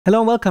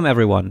Hello and welcome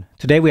everyone.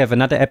 Today we have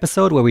another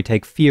episode where we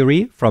take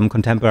theory from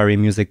contemporary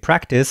music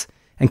practice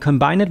and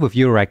combine it with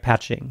Eurorack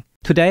patching.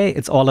 Today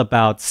it's all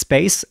about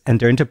space and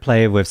their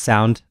interplay with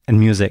sound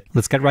and music.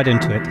 Let's get right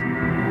into it.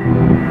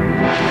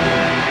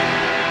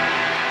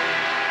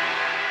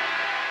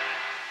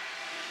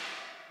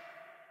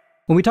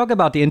 When we talk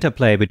about the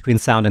interplay between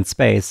sound and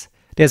space,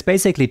 there's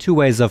basically two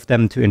ways of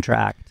them to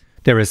interact.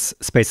 There is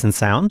space and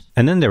sound,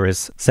 and then there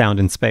is sound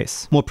and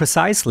space. More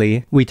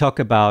precisely, we talk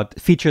about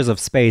features of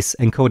space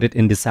encoded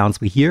in the sounds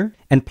we hear,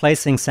 and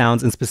placing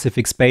sounds in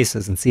specific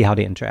spaces and see how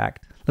they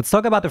interact. Let's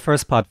talk about the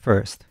first part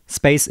first,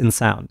 space in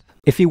sound.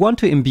 If you want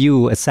to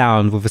imbue a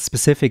sound with a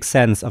specific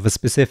sense of a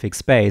specific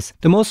space,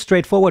 the most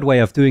straightforward way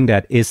of doing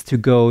that is to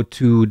go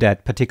to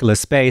that particular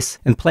space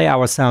and play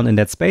our sound in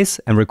that space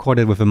and record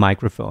it with a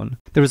microphone.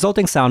 The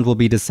resulting sound will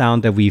be the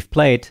sound that we've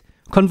played,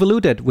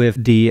 convoluted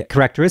with the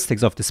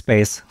characteristics of the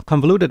space,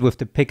 convoluted with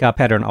the pickup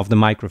pattern of the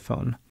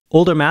microphone.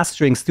 Older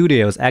mastering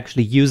studios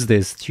actually use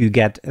this to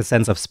get a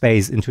sense of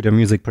space into their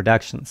music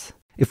productions.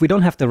 If we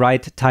don't have the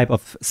right type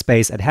of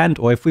space at hand,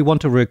 or if we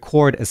want to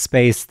record a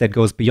space that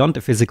goes beyond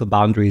the physical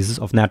boundaries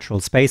of natural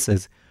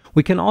spaces,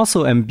 we can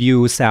also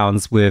imbue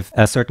sounds with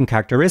certain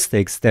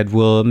characteristics that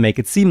will make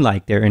it seem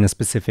like they're in a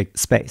specific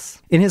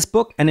space. In his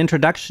book, An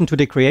Introduction to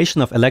the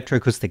Creation of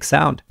Electroacoustic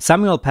Sound,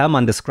 Samuel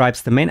Pellman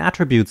describes the main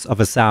attributes of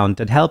a sound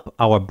that help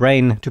our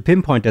brain to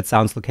pinpoint that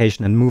sound's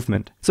location and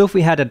movement. So if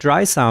we had a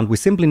dry sound, we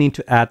simply need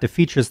to add the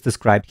features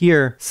described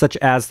here, such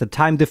as the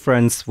time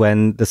difference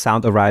when the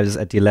sound arrives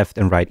at the left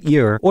and right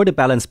ear, or the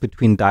balance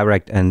between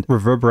direct and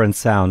reverberant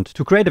sound,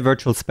 to create a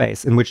virtual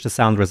space in which the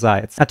sound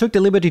resides. I took the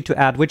liberty to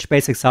add which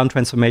basic sound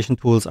transformation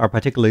tools are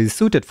particularly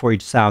suited for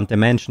each sound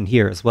dimension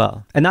here as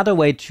well. Another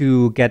way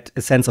to get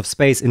a sense of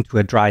space into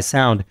a dry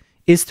sound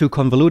is to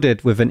convolute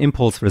it with an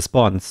impulse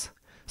response.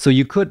 So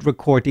you could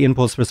record the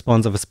impulse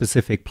response of a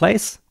specific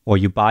place, or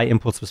you buy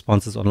impulse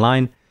responses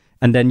online,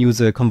 and then use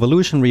a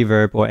convolution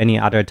reverb or any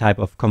other type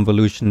of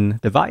convolution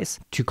device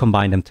to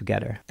combine them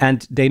together.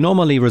 And they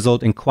normally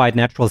result in quite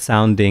natural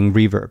sounding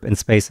reverb in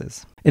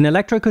spaces. In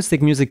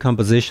electroacoustic music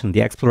composition,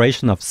 the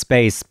exploration of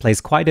space plays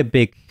quite a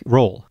big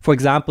role. For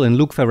example, in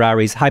Luc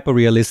Ferrari's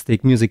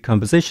hyperrealistic music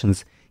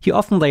compositions, he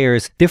often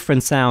layers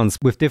different sounds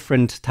with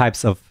different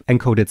types of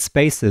encoded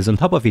spaces on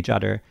top of each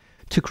other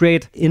to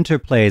create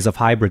interplays of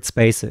hybrid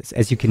spaces,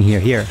 as you can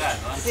hear here.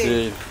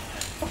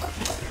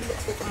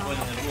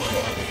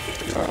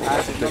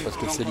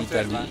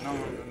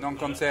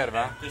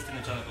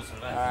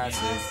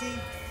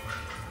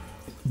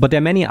 But there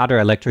are many other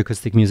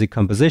electroacoustic music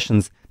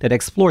compositions that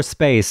explore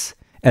space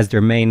as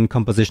their main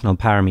compositional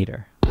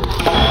parameter.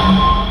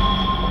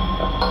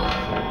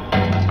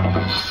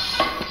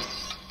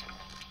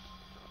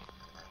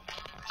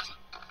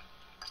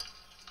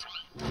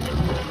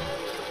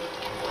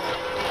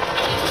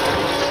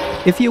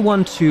 If you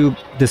want to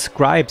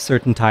describe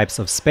certain types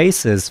of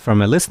spaces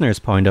from a listener's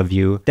point of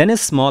view, Dennis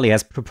Smalley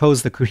has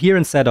proposed a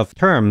coherent set of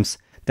terms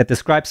that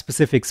describe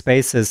specific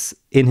spaces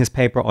in his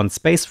paper on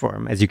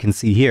Spaceform, as you can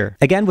see here.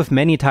 Again, with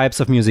many types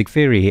of music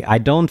theory, I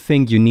don't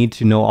think you need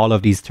to know all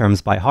of these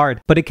terms by heart,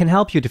 but it can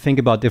help you to think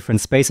about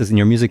different spaces in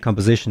your music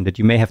composition that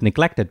you may have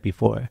neglected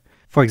before.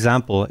 For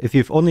example, if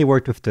you've only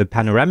worked with the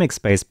panoramic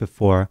space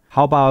before,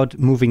 how about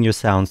moving your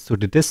sounds to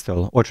the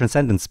distal or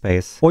transcendent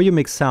space? Or you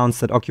mix sounds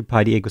that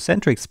occupy the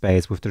egocentric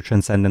space with the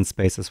transcendent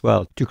space as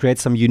well, to create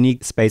some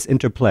unique space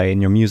interplay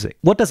in your music.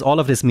 What does all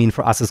of this mean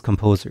for us as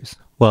composers?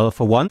 Well,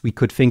 for one, we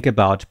could think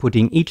about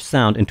putting each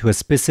sound into a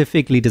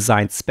specifically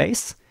designed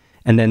space,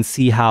 and then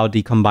see how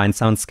the combined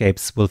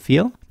soundscapes will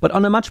feel. But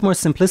on a much more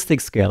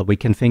simplistic scale, we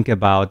can think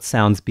about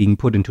sounds being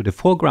put into the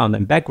foreground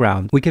and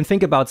background. We can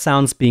think about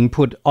sounds being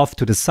put off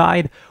to the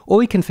side, or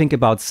we can think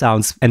about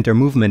sounds and their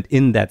movement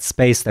in that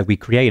space that we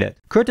created.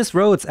 Curtis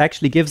Rhodes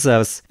actually gives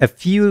us a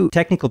few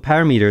technical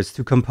parameters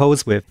to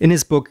compose with in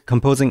his book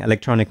Composing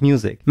Electronic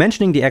Music,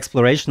 mentioning the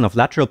exploration of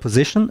lateral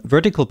position,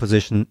 vertical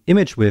position,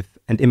 image width,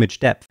 and image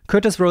depth.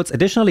 Curtis Rhodes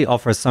additionally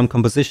offers some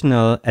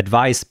compositional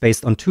advice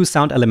based on two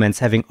sound elements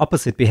having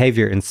opposite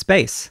behavior in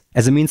space,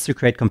 as a means to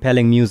create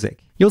compelling music.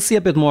 You'll see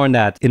a bit more on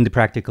that in the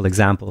practical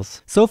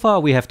examples. So far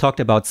we have talked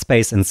about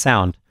space and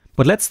sound,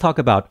 but let's talk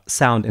about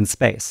sound in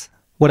space.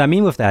 What I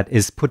mean with that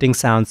is putting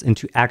sounds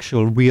into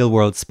actual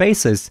real-world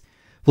spaces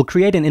will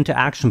create an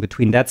interaction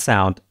between that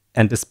sound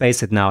and the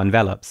space it now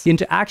envelops. The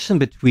interaction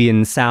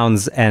between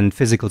sounds and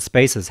physical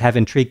spaces have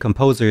intrigued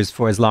composers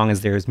for as long as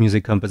there is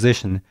music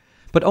composition.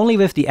 But only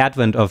with the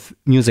advent of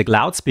music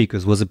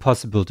loudspeakers was it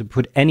possible to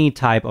put any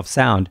type of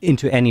sound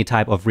into any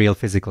type of real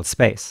physical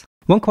space.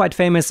 One quite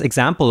famous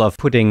example of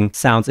putting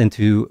sounds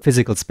into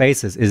physical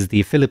spaces is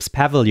the Philips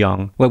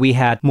Pavilion, where we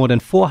had more than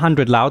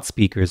 400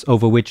 loudspeakers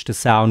over which the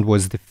sound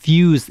was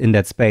diffused in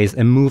that space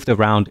and moved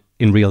around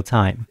in real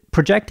time.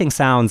 Projecting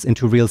sounds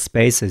into real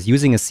spaces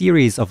using a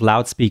series of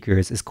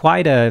loudspeakers is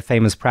quite a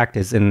famous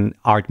practice in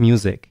art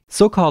music.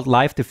 So-called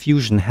live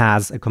diffusion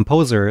has a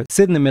composer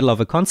sit in the middle of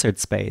a concert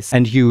space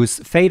and use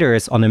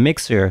faders on a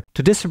mixer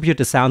to distribute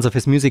the sounds of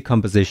his music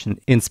composition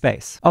in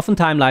space.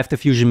 Oftentimes live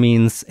diffusion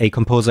means a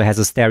composer has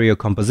a stereo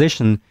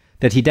composition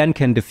that he then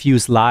can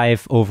diffuse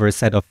live over a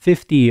set of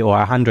 50 or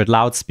 100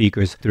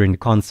 loudspeakers during the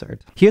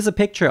concert. Here's a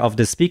picture of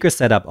the speaker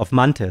setup of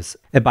Mantis,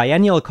 a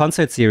biennial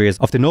concert series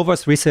of the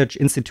Novos Research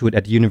Institute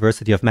at the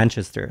University of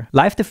Manchester.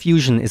 Live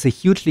diffusion is a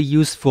hugely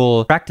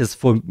useful practice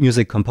for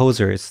music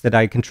composers that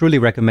I can truly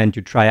recommend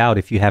you try out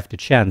if you have the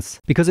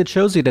chance, because it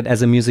shows you that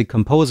as a music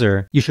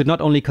composer, you should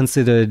not only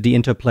consider the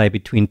interplay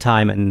between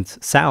time and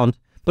sound,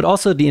 but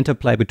also the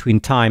interplay between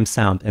time,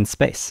 sound, and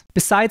space.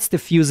 Besides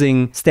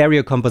diffusing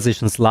stereo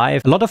compositions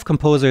live, a lot of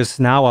composers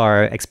now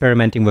are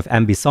experimenting with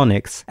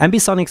Ambisonics.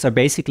 Ambisonics are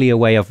basically a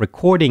way of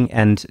recording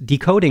and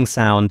decoding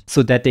sound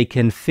so that they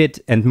can fit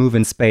and move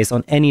in space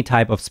on any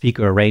type of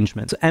speaker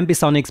arrangement. So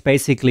Ambisonics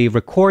basically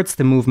records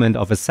the movement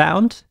of a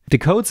sound,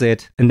 decodes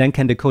it, and then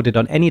can decode it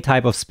on any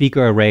type of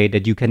speaker array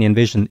that you can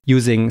envision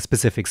using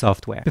specific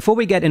software. Before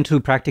we get into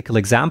practical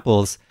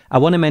examples, I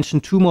want to mention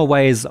two more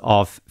ways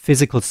of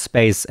physical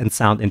space and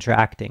sound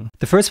interacting.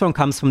 The first one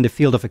comes from the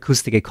field of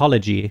acoustic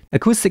ecology.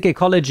 Acoustic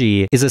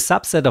ecology is a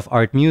subset of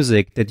art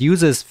music that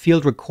uses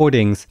field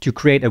recordings to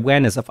create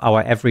awareness of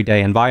our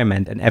everyday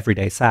environment and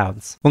everyday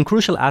sounds. One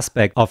crucial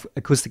aspect of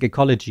acoustic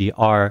ecology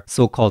are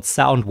so-called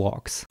sound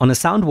walks. On a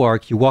sound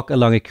walk, you walk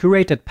along a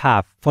curated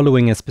path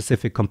following a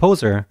specific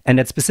composer, and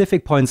at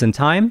specific points in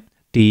time,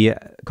 the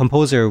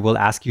composer will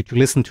ask you to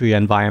listen to your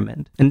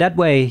environment. In that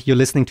way, you're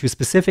listening to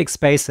specific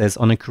spaces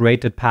on a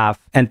curated path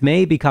and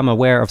may become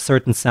aware of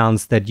certain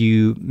sounds that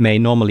you may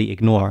normally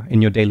ignore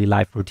in your daily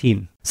life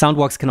routine.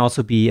 Soundwalks can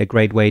also be a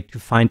great way to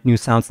find new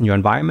sounds in your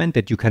environment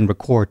that you can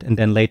record and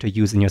then later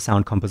use in your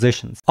sound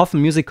compositions.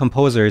 Often music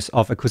composers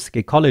of acoustic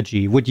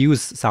ecology would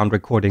use sound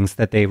recordings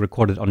that they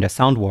recorded on their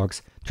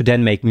soundwalks to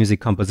then make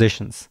music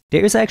compositions.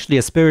 There is actually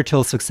a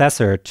spiritual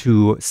successor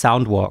to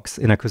soundwalks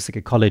in acoustic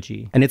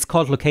ecology, and it's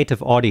called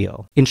locative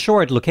audio. In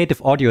short,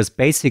 locative audio is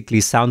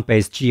basically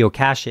sound-based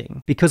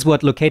geocaching, because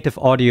what locative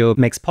audio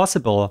makes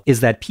possible is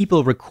that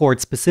people record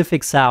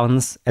specific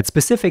sounds at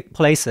specific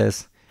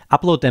places,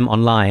 upload them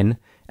online,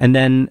 and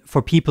then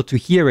for people to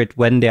hear it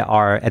when they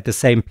are at the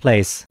same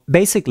place.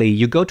 Basically,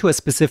 you go to a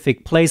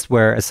specific place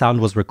where a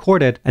sound was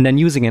recorded, and then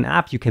using an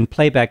app, you can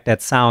play back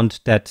that sound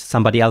that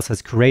somebody else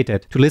has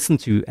created to listen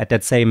to at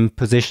that same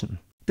position.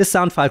 This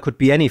sound file could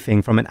be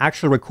anything from an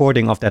actual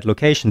recording of that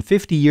location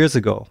 50 years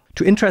ago,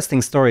 to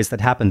interesting stories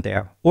that happened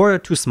there, or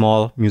to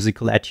small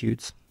musical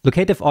etudes.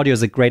 Locative audio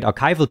is a great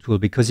archival tool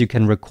because you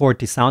can record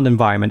the sound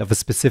environment of a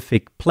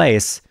specific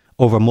place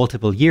over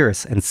multiple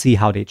years and see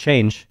how they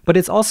change. But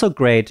it's also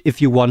great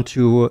if you want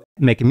to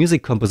make a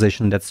music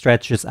composition that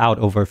stretches out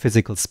over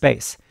physical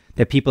space,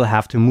 that people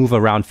have to move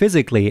around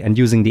physically and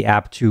using the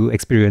app to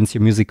experience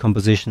your music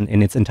composition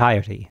in its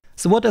entirety.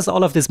 So what does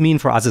all of this mean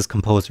for us as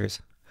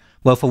composers?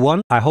 Well, for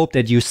one, I hope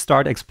that you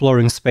start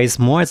exploring space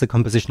more as a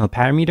compositional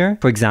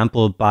parameter, for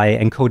example, by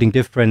encoding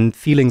different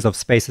feelings of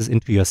spaces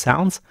into your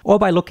sounds, or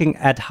by looking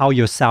at how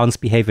your sounds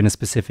behave in a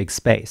specific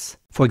space.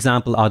 For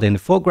example, are they in the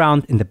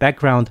foreground, in the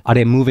background? Are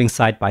they moving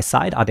side by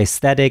side? Are they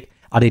static?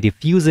 Are they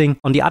diffusing?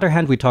 On the other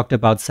hand, we talked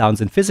about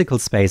sounds in physical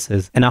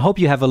spaces, and I hope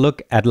you have a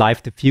look at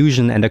live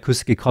diffusion and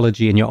acoustic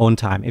ecology in your own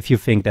time if you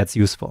think that's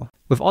useful.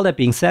 With all that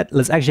being said,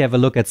 let's actually have a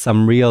look at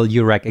some real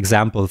UREC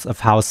examples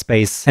of how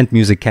space and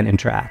music can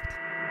interact.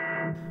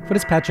 For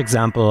this patch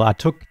example, I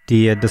took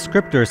the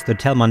descriptors that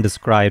Telman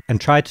described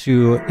and tried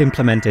to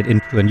implement it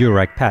into a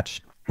UREC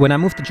patch. When I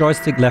move the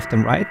joystick left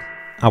and right,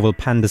 I will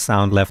pan the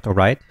sound left or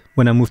right.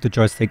 When I move the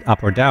joystick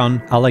up or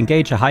down, I'll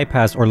engage a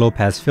high-pass or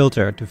low-pass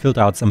filter to filter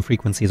out some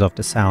frequencies of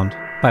the sound.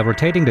 By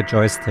rotating the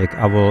joystick,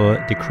 I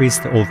will decrease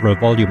the overall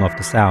volume of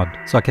the sound,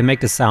 so I can make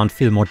the sound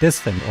feel more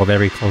distant or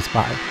very close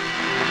by.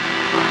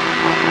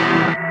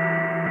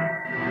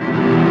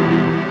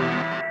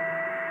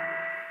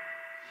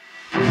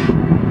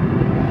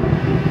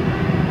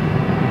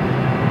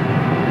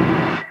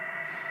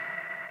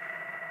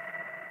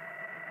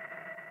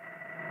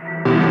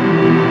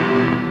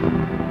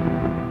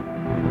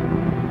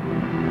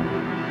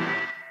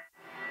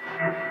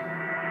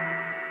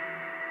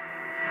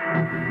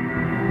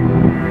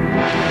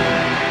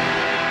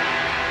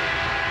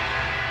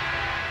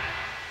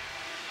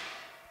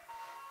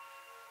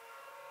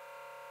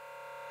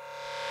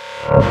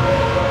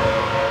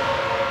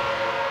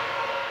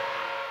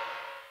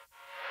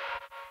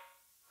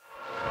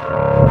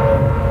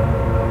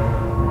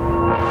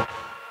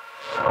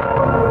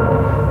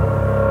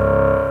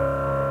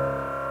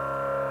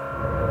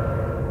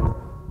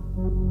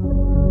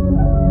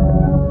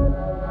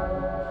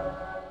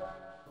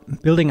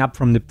 Building up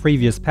from the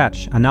previous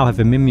patch, I now have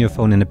a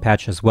Mimeophone in the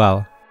patch as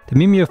well. The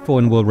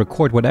Mimeophone will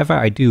record whatever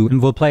I do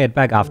and will play it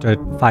back after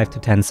 5 to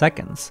 10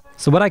 seconds.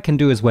 So what I can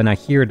do is when I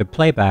hear the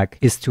playback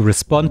is to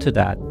respond to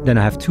that. Then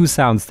I have two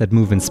sounds that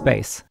move in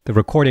space. The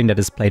recording that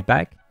is played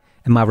back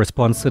and my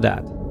response to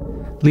that,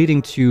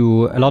 leading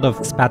to a lot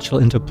of spatial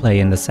interplay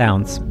in the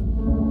sounds.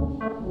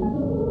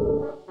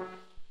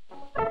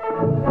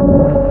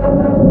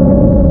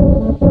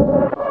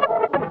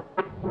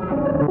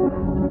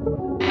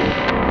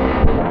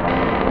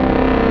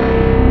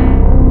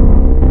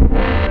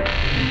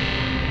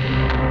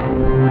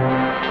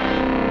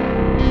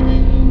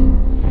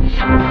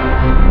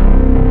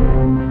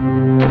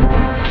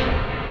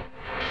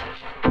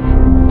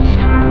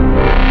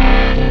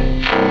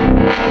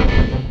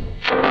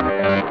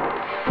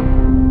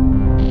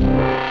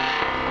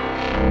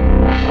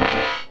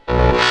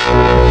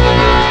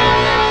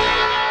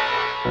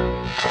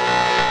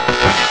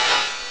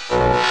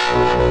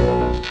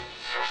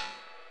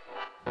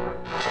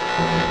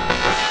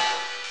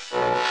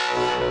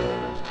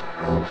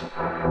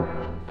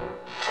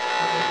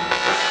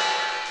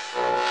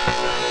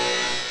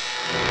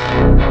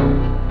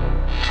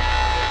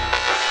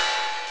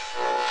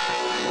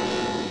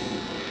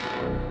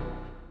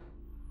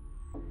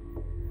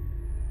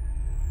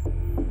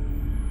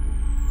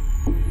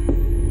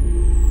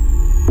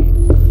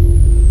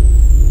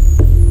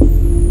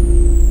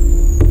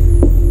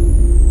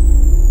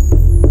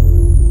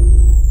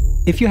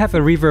 If you have a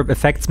reverb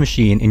effects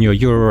machine in your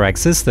Eurorack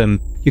system,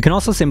 you can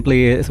also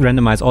simply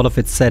randomize all of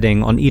its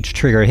setting on each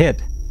trigger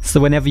hit. So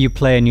whenever you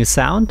play a new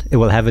sound, it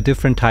will have a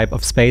different type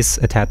of space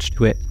attached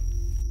to it.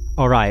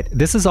 Alright,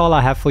 this is all I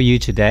have for you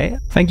today.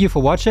 Thank you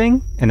for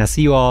watching, and I'll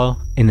see you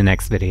all in the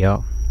next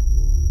video.